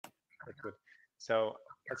good. So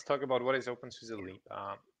let's talk about what is openSUSE Leap.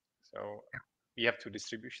 So we have two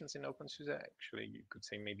distributions in openSUSE. Actually, you could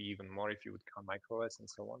say maybe even more if you would count macOS and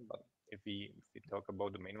so on. But if we talk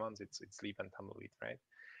about the main ones, it's Leap and Tumbleweed, right?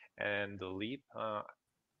 And the Leap,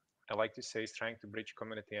 I like to say, is trying to bridge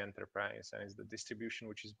community enterprise, and it's the distribution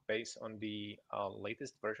which is based on the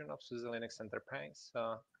latest version of SUSE Linux Enterprise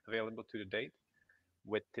available to the date,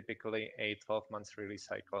 with typically a 12 months release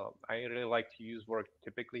cycle. I really like to use word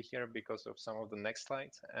typically here because of some of the next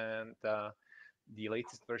slides, and the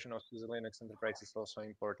latest version of SUSE Linux Enterprise is also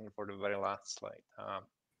important for the very last slide.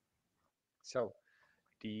 So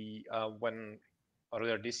the when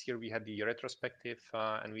earlier this year we had the retrospective,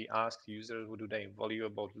 and we asked users what do they value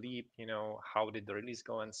about Leap, how did the release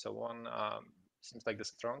go and so on. Seems like the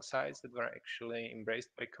strong sides that were actually embraced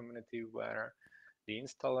by community were the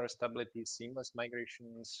installer stability, seamless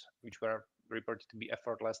migrations, which were reported to be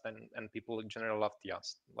effortless, and people in general loved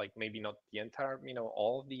Yast. Like maybe not the entire,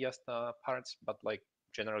 all of the Yast parts, but like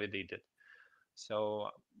generally they did. So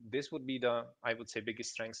this would be the, I would say,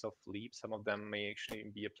 biggest strengths of Leap. Some of them may actually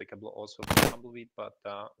be applicable also to Tumbleweed, but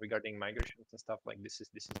regarding migrations and stuff, like this is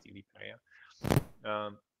the Leap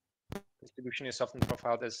area. Distribution is often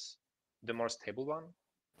profiled as the more stable one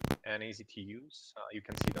and easy to use. You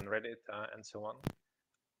can see it on Reddit and so on.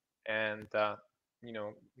 And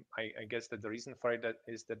I guess that the reason for it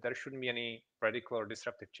is that there shouldn't be any radical or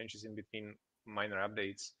disruptive changes in between minor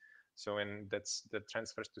updates. So, and that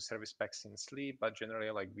transfers to service packs in Sleep, but generally,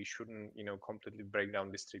 like, we shouldn't, completely break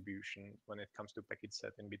down distribution when it comes to package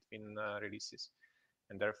set in between releases.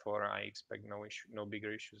 And therefore, I expect no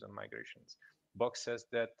bigger issues on migrations. Box says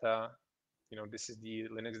that this is the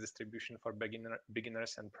Linux distribution for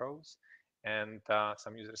beginners and pros, and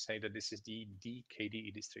some users say that this is the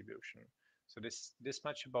DKDE distribution. So this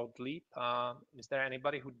much about Leap. Is there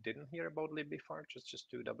anybody who didn't hear about Leap before? Just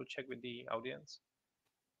to double check with the audience.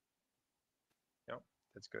 No,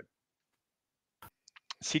 that's good.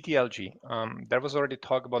 CTLG. There was already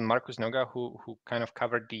talk about Markus Noga, who kind of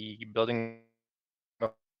covered the building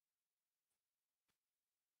of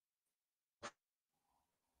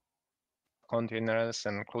containers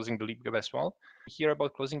and closing the Leap gap as well. Hear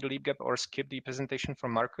about closing the Leap gap or skip the presentation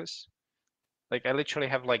from Markus? Like, I literally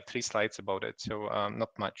have like 3 slides about it, so not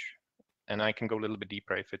much. And I can go a little bit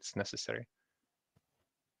deeper if it's necessary.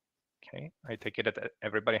 Okay, I take it that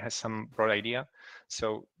everybody has some broad idea.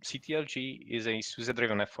 So CTLG is a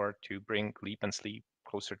SUSE-driven effort to bring Leap and Sleep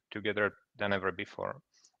closer together than ever before.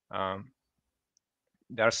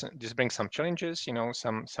 This brings some challenges,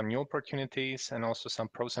 some new opportunities, and also some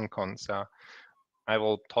pros and cons. I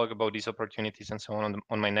will talk about these opportunities and so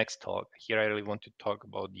on my next talk. Here, I really want to talk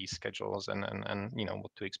about these schedules and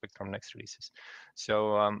what to expect from next releases.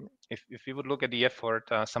 So if we would look at the effort,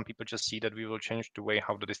 some people just see that we will change the way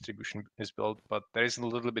how the distribution is built, but there is a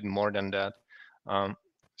little bit more than that.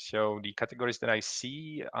 So the categories that I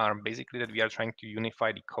see are basically that we are trying to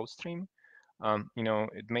unify the code stream.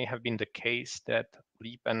 It may have been the case that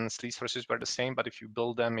Leap and Sleep sources were the same, but if you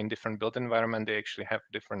build them in different build environment, they actually have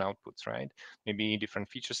different outputs, right? Maybe different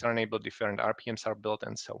features are enabled, different RPMs are built,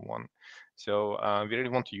 and so on. So we really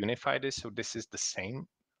want to unify this. So this is the same,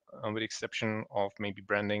 with the exception of maybe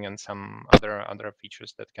branding and some other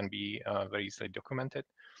features that can be very easily documented.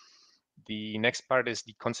 The next part is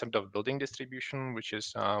the concept of building distribution, which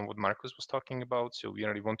is what Markus was talking about. So we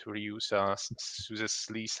really want to reuse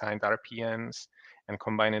SUSE's signed RPMs and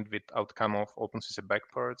combine it with outcome of openSUSE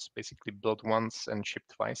backports, basically build once and ship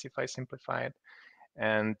twice if I simplify it.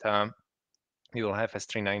 And we will have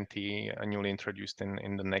S390 newly introduced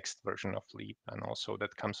in the next version of Leap. And also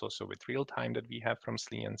that comes also with real time that we have from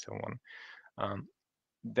SLE and so on.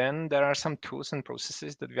 Then there are some tools and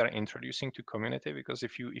processes that we are introducing to community, because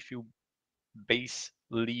if you base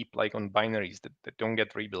Leap like on binaries that don't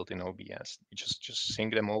get rebuilt in OBS, you just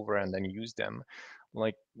sync them over and then use them,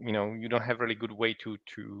 like, you don't have really good way to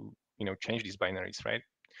change these binaries, right?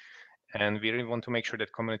 And we really want to make sure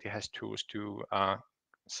that community has tools to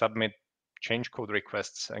submit change code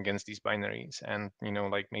requests against these binaries, and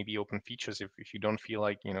like maybe open features if you don't feel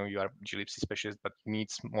like you are glibc specialist but you need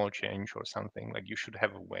small change or something, like you should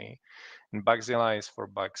have a way. And Bugzilla is for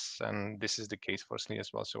bugs, and this is the case for SLE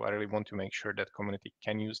as well. So I really want to make sure that community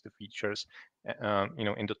can use the features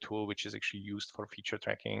in the tool which is actually used for feature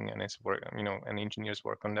tracking, and it's work and engineers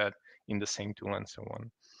work on that in the same tool and so on.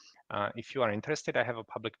 If you are interested, I have a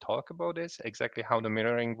public talk about this, exactly how the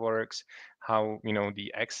mirroring works, how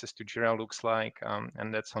the access to Jira looks like,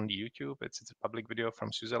 and that's on the YouTube. It's a public video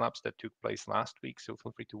from SUSE Labs that took place last week, so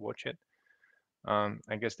feel free to watch it.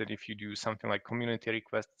 I guess that if you do something like community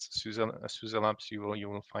requests, SUSE Labs, you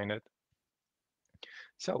will find it.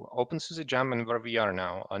 So openSUSE Jam and where we are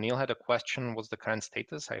now. Neil had a question, what's the current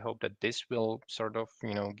status? I hope that this will sort of,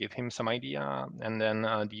 give him some idea. And then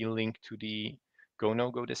the link to the go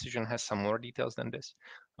no go decision has some more details than this.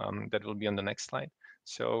 That will be on the next slide.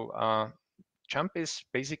 So Jump is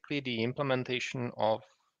basically the implementation of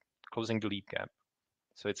closing the lead gap.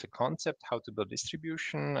 So it's a concept how to build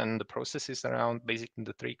distribution and the processes around basically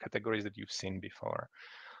the three categories that you've seen before.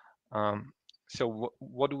 Um, so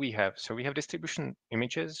what do we have? So we have distribution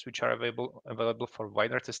images, which are available for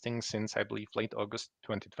wider testing since I believe late August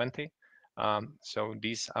 2020. So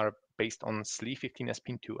these are based on SLE 15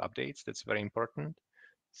 SP2 updates. That's very important.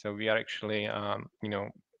 So we are actually,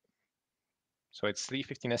 so it's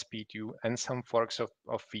 315SP2 and some forks of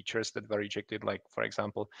features that were rejected. Like, for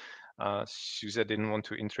example, SUSE didn't want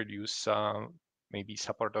to introduce maybe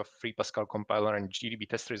support of free Pascal compiler and GDB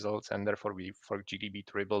test results, and therefore we forked GDB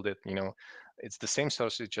to rebuild it. It's the same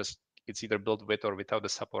source, it's either built with or without the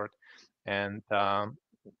support. And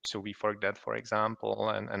so we forked that, for example,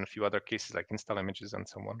 and a few other cases like install images and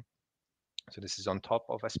so on. So this is on top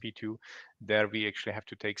of SP2. There we actually have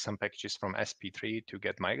to take some packages from SP3 to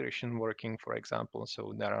get migration working, for example.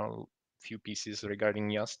 So there are a few pieces regarding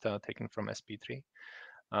Yast taken from SP3,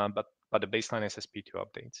 but the baseline is SP2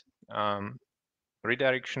 updates.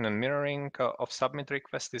 Redirection and mirroring of submit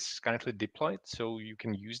request is currently deployed, so you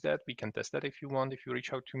can use that. We can test that if you want, if you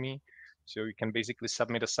reach out to me. So you can basically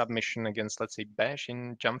submit a submission against, let's say, Bash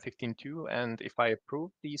in Jump 15.2, and if I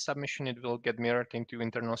approve the submission, it will get mirrored into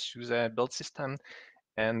internal SUSE build system,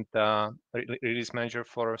 and release manager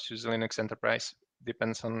for SUSE Linux Enterprise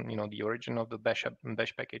depends on the origin of the bash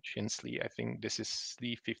package. In SLE, I think this is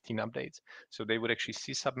SLE 15 updates, so they would actually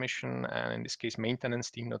see submission, and in this case,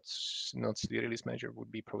 maintenance team, not SLE release manager,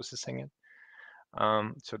 would be processing it.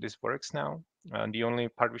 So this works now. The only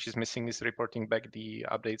part which is missing is reporting back the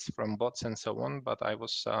updates from bots and so on, but I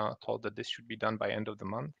was told that this should be done by end of the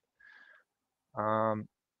month. Um,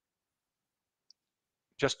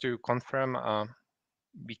 just to confirm,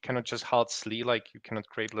 we cannot just halt SLE, like you cannot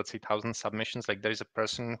create, let's say, 1,000 submissions. Like there is a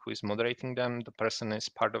person who is moderating them. The person is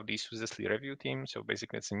part of the SUSE SLE review team. So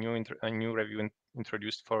basically it's a new review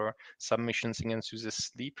introduced for submissions in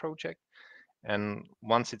SUSE SLE project. And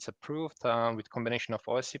once it's approved with combination of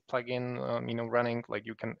OSC plugin, running, like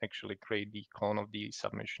you can actually create the clone of the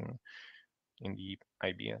submission in the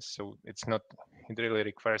IBS. So it's not, it really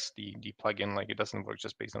requires the plugin, like it doesn't work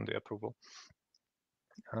just based on the approval.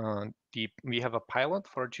 We have a pilot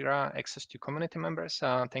for Jira access to community members.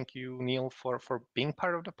 Thank you, Neil, for being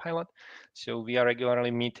part of the pilot. So we are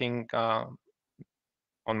regularly meeting on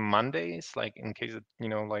Mondays, like in case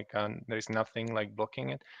that, there is nothing like blocking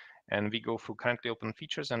it. And we go through currently open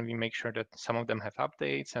features and we make sure that some of them have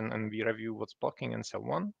updates, and we review what's blocking and so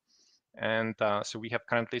on. And so we have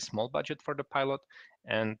currently small budget for the pilot,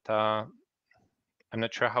 and I'm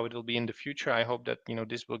not sure how it will be in the future. I hope that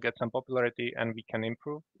this will get some popularity and we can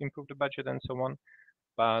improve the budget and so on.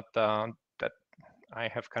 But that I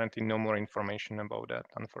have currently no more information about that,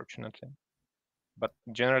 unfortunately. But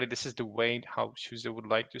generally, this is the way how SUSE would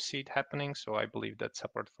like to see it happening. So I believe that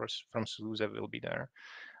support from SUSE will be there.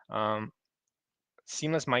 Um,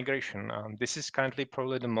 Seamless migration. This is currently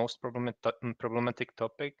probably the most problematic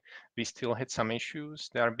topic. We still hit some issues.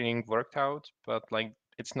 They are being worked out, but like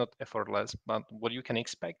it's not effortless. But what you can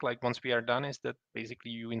expect, like once we are done, is that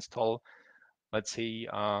basically you install, let's say,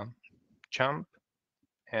 Jump,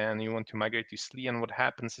 and you want to migrate to SLE. And what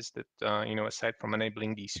happens is that, aside from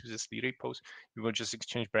enabling the SUSE SLE repos, you will just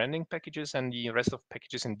exchange branding packages, and the rest of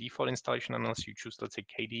packages in default installation, unless you choose, let's say,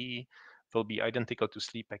 KDE, will be identical to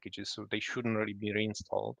SLE packages. So they shouldn't really be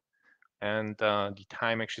reinstalled. And the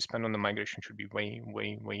time actually spent on the migration should be way,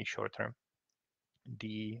 way, way shorter.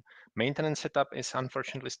 The maintenance setup is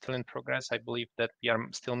unfortunately still in progress. I believe that we are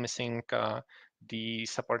still missing the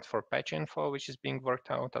support for patch info, which is being worked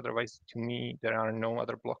out. Otherwise, to me, there are no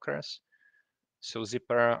other blockers. So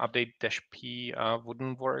zipper update -p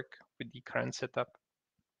wouldn't work with the current setup.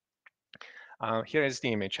 Here is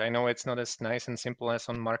the image. I know it's not as nice and simple as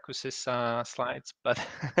on Marcus's slides, but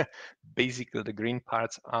basically the green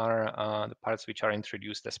parts are the parts which are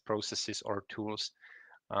introduced as processes or tools.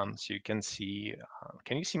 So you can see,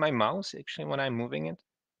 can you see my mouse actually when I'm moving it?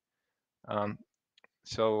 Um,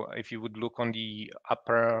 so if you would look on the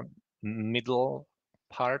upper middle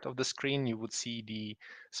part of the screen, you would see the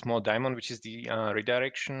small diamond, which is the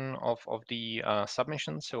redirection of the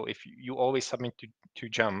submission. So if you always submit to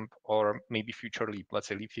Jump or maybe future leap, let's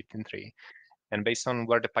say leap 15.3, and based on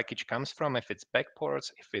where the package comes from, if it's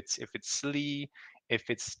backports, if it's SLE, if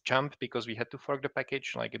it's jump because we had to fork the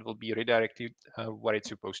package, like it will be redirected where it's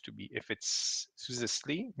supposed to be. If it's SUSE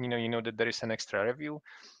SLE, you know that there is an extra review.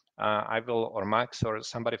 I will, or Max, or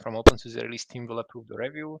somebody from openSUSE release team will approve the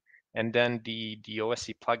review, and then the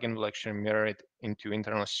OSC plugin will actually mirror it into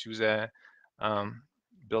internal SUSE um,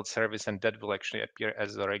 build service, and that will actually appear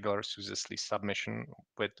as a regular SUSE SLE submission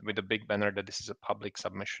with a big banner that this is a public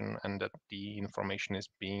submission and that the information is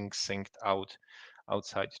being synced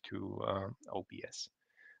outside to OBS.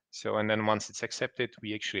 So, and then once it's accepted,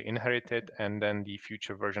 we actually inherit it, and then the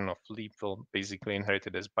future version of Leap will basically inherit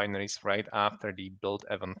it as binaries right after the build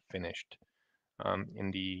event finished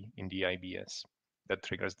in the IBS. That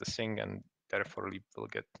triggers the sync, and therefore Leap will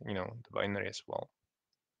get the binary as well,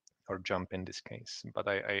 or jump in this case. But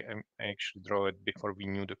I actually draw it before we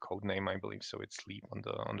knew the code name, I believe, so it's Leap on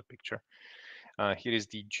the picture. Here is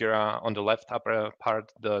the Jira on the left upper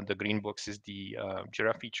part. The green box is the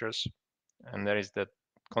Jira features, and there is that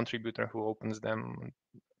contributor who opens them,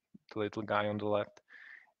 the little guy on the left,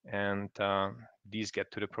 and these get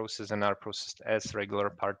to the process and are processed as regular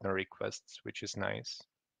partner requests, which is nice.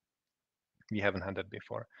 We haven't had that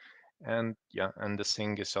before. And yeah, and the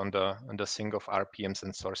sync is on the sync of RPMs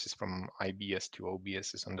and sources from IBS to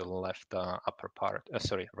OBS is on the left upper part.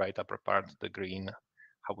 Sorry, right upper part. The green,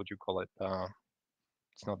 how would you call it?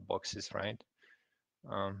 It's not boxes, right?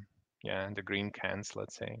 Um, yeah, the green cans,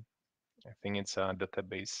 let's say. I think it's a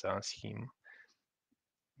database scheme.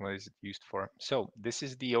 What is it used for? So this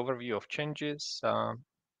is the overview of changes.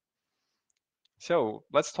 So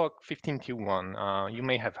let's talk 15.2.1. You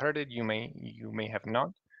may have heard it, you may have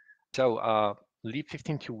not. So Leap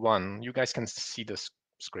 15.2.1, you guys can see the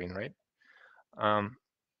screen, right? Um,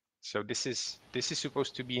 so this is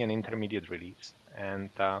supposed to be an intermediate release,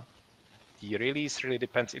 and the release really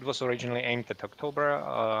depends. It was originally aimed at October.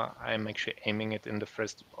 I'm actually aiming it on the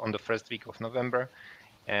first week of November,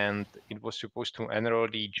 and it was supposed to enroll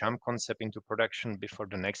the jump concept into production before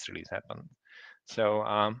the next release happened.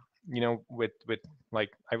 So with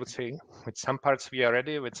like I would say, with some parts we are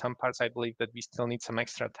ready. With some parts, I believe that we still need some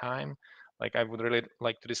extra time. Like I would really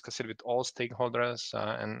like to discuss it with all stakeholders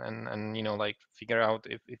and like figure out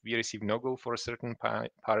if we receive no go for certain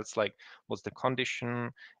parts, like what's the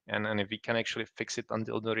condition, and if we can actually fix it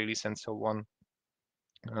until the release and so on.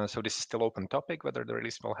 So this is still open topic, whether the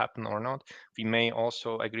release will happen or not. We may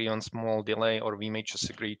also agree on small delay, or we may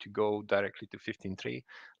just agree to go directly to 15.3.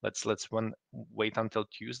 Let's wait until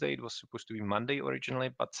Tuesday. It was supposed to be Monday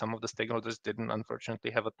originally, but some of the stakeholders didn't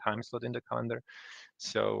unfortunately have a time slot in the calendar.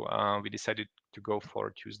 So we decided to go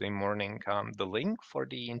for Tuesday morning. The link for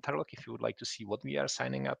the interlock, if you would like to see what we are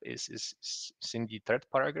signing up, is in the third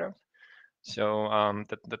paragraph. So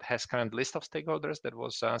that has current list of stakeholders that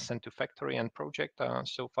was sent to factory and project.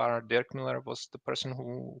 So far, Dirk Miller was the person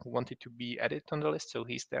who wanted to be added on the list, so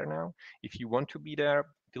he's there now. If you want to be there,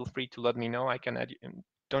 feel free to let me know. I can add you.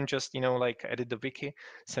 Don't just like edit the wiki.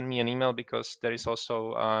 Send me an email, because there is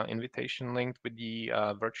also invitation linked with the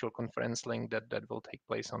virtual conference link that will take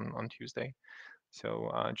place on Tuesday.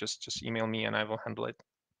 So just email me and I will handle it.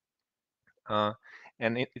 Uh,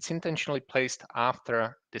 and it's intentionally placed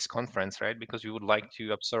after this conference, right? Because we would like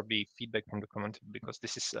to absorb the feedback from the community, because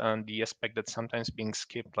this is the aspect that's sometimes being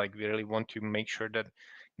skipped. Like we really want to make sure that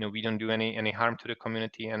we don't do any harm to the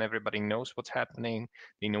community, and everybody knows what's happening.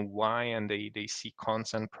 They know why, and they see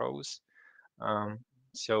cons and pros. Um,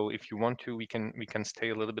 so if you want to, we can stay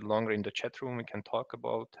a little bit longer in the chat room. We can talk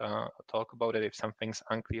about it if something's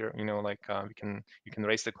unclear. Like you can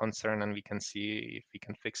raise the concern and we can see if we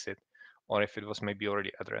can fix it, or if it was maybe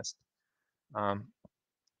already addressed. Um,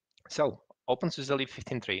 so OpenSUSE Leap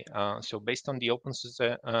 15.3. So based on the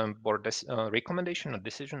OpenSUSE board recommendation or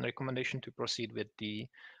decision recommendation to proceed with the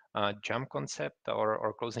jump concept,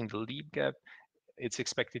 or closing the leap gap, it's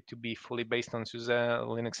expected to be fully based on SUSE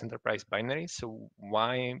Linux Enterprise binary. So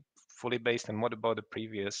why fully based, and what about the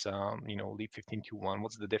previous, Leap 15.2.1?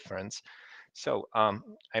 What's the difference? So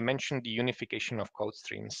I mentioned the unification of code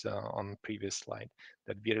streams on previous slide,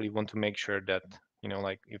 that we really want to make sure that,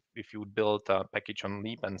 like if you would build a package on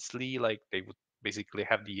Leap and SLE, like they would basically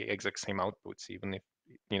have the exact same outputs, even if,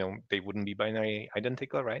 they wouldn't be binary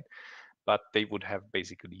identical, right? But they would have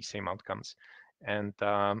basically the same outcomes. And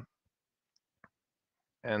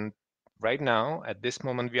and right now, at this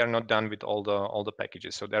moment, we are not done with all the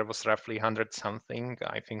packages. So there was roughly 100 something,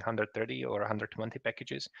 I think 130 or 120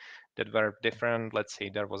 packages that were different. Let's say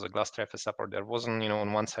there was a GlassTraffic support, there wasn't,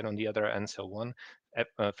 on one side, on the other, and so on.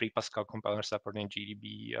 Free Pascal compiler support in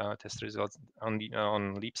GDB test results on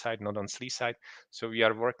Leap side, not on SLE side. So we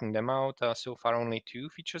are working them out. So far, only 2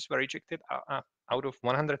 features were rejected out of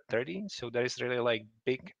 130. So there is really like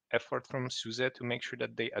big effort from SUSE to make sure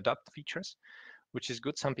that they adopt features, which is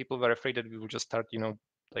good. Some people were afraid that we will just start,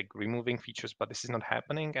 like removing features, but this is not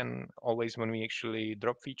happening. And always when we actually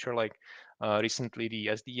drop feature, like recently the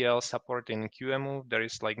SDL support in QEMU, there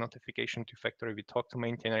is like notification to factory. We talk to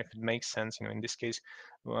maintainer if it makes sense. In this case,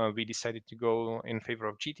 we decided to go in favor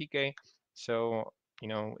of GTK. So,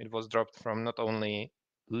 it was dropped from not only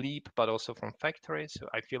Leap, but also from factory. So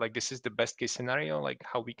I feel like this is the best case scenario, like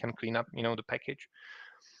how we can clean up, the package.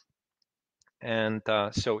 And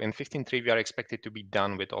so in 15.3, we are expected to be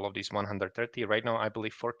done with all of these 130. Right now, I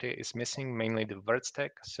believe 40 is missing, mainly the vert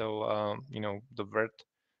stack. So, the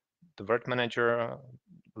vert manager,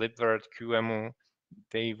 libvirt, QEMU,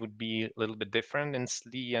 they would be a little bit different in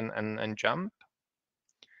SLE and jump,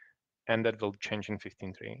 and that will change in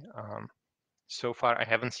 15.3. So far, I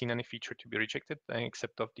haven't seen any feature to be rejected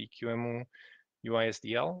except of the QEMU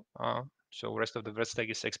UISDL. So rest of the vert stack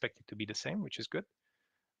is expected to be the same, which is good.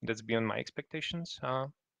 That's beyond my expectations.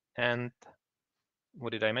 And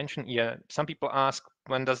what did I mention? Yeah, some people ask,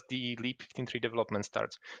 when does the Leap 15.3 development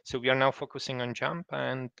starts? So we are now focusing on jump,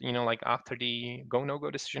 and like after the go no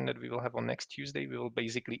go decision that we will have on next Tuesday, we will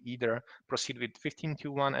basically either proceed with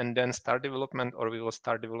 15.2.1 and then start development, or we will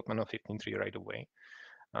start development of 15.3 right away.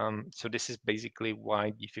 So this is basically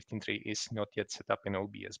why the 15.3 is not yet set up in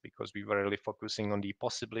OBS, because we were really focusing on the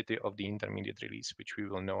possibility of the intermediate release, which we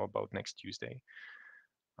will know about next Tuesday.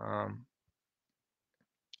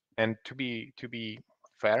 And to be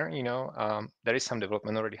fair, there is some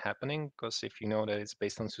development already happening, because if you know that it's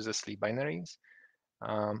based on SUSE SLE binaries,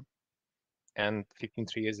 um, and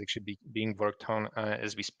 15.3 is actually being worked on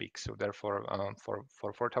as we speak. So therefore,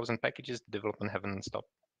 for 4,000 packages, the development haven't stopped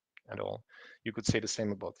at all. You could say the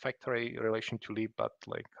same about factory relation to Leap, but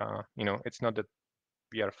like it's not that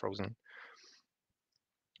we are frozen.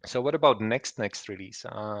 So what about next release?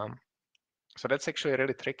 So that's actually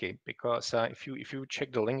really tricky, because if you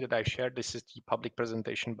check the link that I shared, this is the public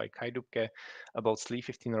presentation by Kai Dubke about SLE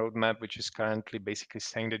 15 roadmap, which is currently basically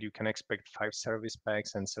saying that you can expect 5 service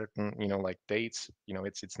packs and certain like dates.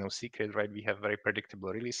 It's no secret, right? We have very predictable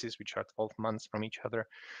releases which are 12 months from each other,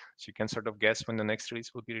 so you can sort of guess when the next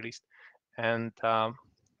release will be released. And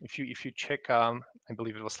if you check, I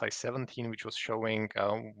believe it was slide 17, which was showing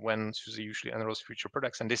when SUSE usually enrolls future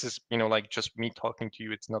products. And this is, like just me talking to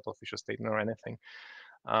you. It's not official statement or anything.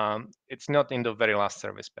 It's not in the very last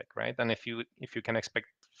service pack, right? And if you can expect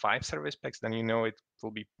 5 service packs, then it will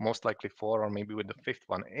be most likely 4, or maybe with the 5th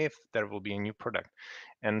one, if there will be a new product.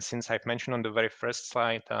 And since I've mentioned on the very first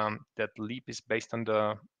slide that Leap is based on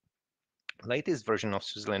the latest version of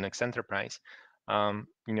SUSE Linux Enterprise,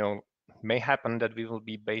 may happen that we will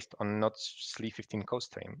be based on not SLE 15 code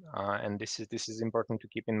stream, and this is important to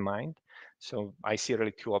keep in mind. So I see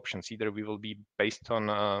really 2 options: either we will be based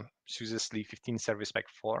on SUSE SLE 15 Service Pack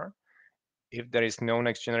 4, if there is no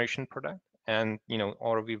next generation product, and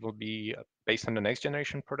or we will be based on the next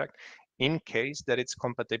generation product in case that it's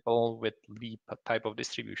compatible with the type of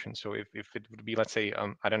distribution. So if it would be, let's say,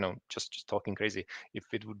 I don't know, just talking crazy, if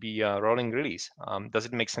it would be a rolling release, does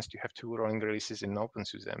it make sense to have 2 rolling releases in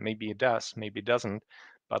openSUSE? Maybe it does, maybe it doesn't.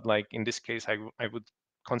 But like in this case, I would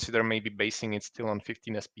consider maybe basing it still on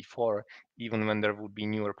 15 SP4, even when there would be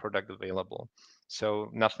newer product available.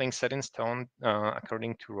 So nothing set in stone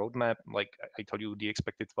according to roadmap. Like I told you, the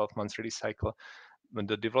expected 12 months release cycle, but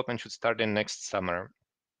the development should start in next summer.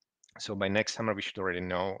 So by next summer, we should already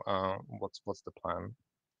know what's the plan.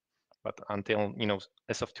 But until,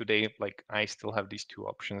 as of today, like I still have these 2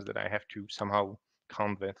 options that I have to somehow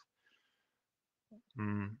count with.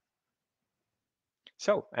 Mm.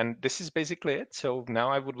 So, and this is basically it. So now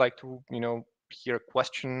I would like to, hear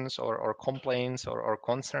questions or complaints or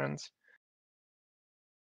concerns.